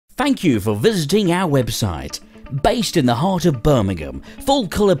Thank you for visiting our website. Based in the heart of Birmingham, Full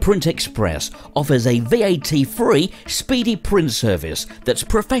Colour Print Express offers a VAT-free Speedy print service that's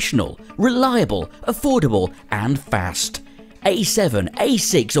professional, reliable, affordable and fast. A7,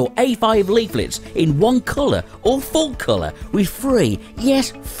 A6 or A5 leaflets in one colour or full colour with free,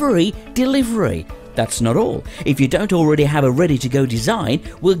 yes free, delivery. That's not all. If you don't already have a ready-to-go design,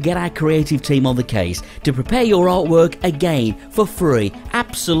 we'll get our creative team on the case to prepare your artwork again for free,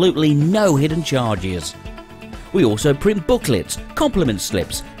 absolutely no hidden charges. We also print booklets, compliment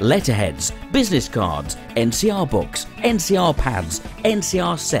slips, letterheads, business cards, NCR books, NCR pads,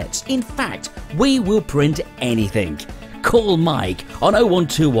 NCR sets. In fact, we will print anything. Call Mike on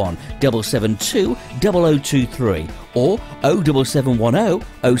 0121 772 0023 or 07710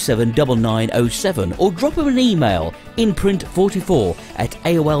 079907 or drop him an email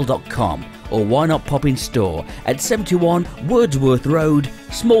inprint44@aol.com, or why not pop in store at 71 Wordsworth Road,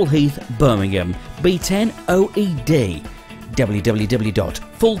 Smallheath, Birmingham, B10 OED.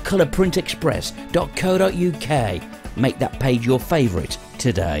 www.fullcolourprintexpress.co.uk. Make that page your favourite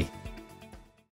today.